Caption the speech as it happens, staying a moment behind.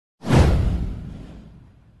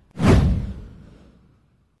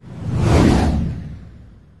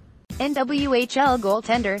NWHL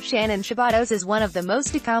goaltender Shannon Shabatos is one of the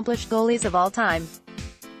most accomplished goalies of all time.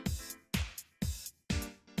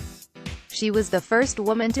 She was the first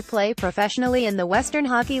woman to play professionally in the Western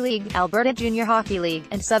Hockey League, Alberta Junior Hockey League,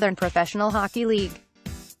 and Southern Professional Hockey League.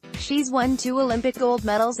 She's won 2 Olympic gold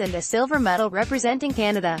medals and a silver medal representing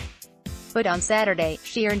Canada. But on Saturday,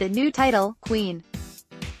 she earned a new title, Queen.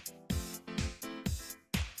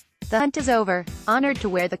 The hunt is over. Honored to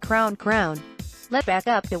wear the crown. Let's back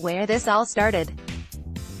up to where this all started.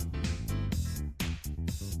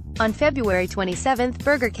 On February 27,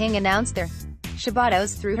 Burger King announced her.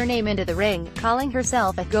 Shabatos threw her name into the ring, calling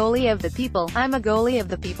herself a goalie of the people. "I'm a goalie of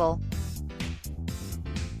the people."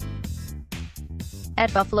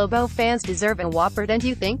 At Buffalo, Bow fans deserve a Whopper, don't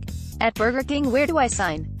you think? At Burger King, where do I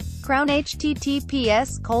sign? Crown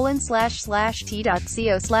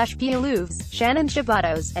https://t.co/pluvs. Shannon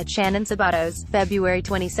Shabatos, at Shannon Shabatos, February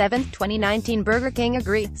 27, 2019. Burger King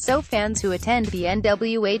agree, so fans who attend the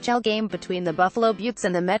NWHL game between the Buffalo Beauts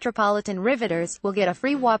and the Metropolitan Riveters will get a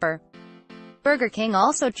free Whopper. Burger King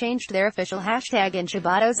also changed their official hashtag in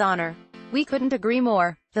Shabatos' honor. "We couldn't agree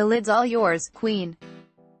more. The lid's all yours, Queen."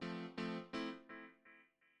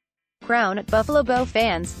 Crown at Buffalo Bow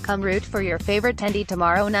fans, come root for your favorite tendy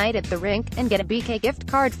tomorrow night at the rink, and get a BK gift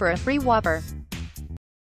card for a free Whopper.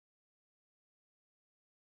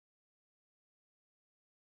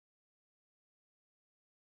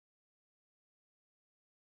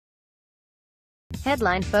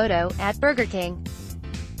 Headline photo, at Burger King.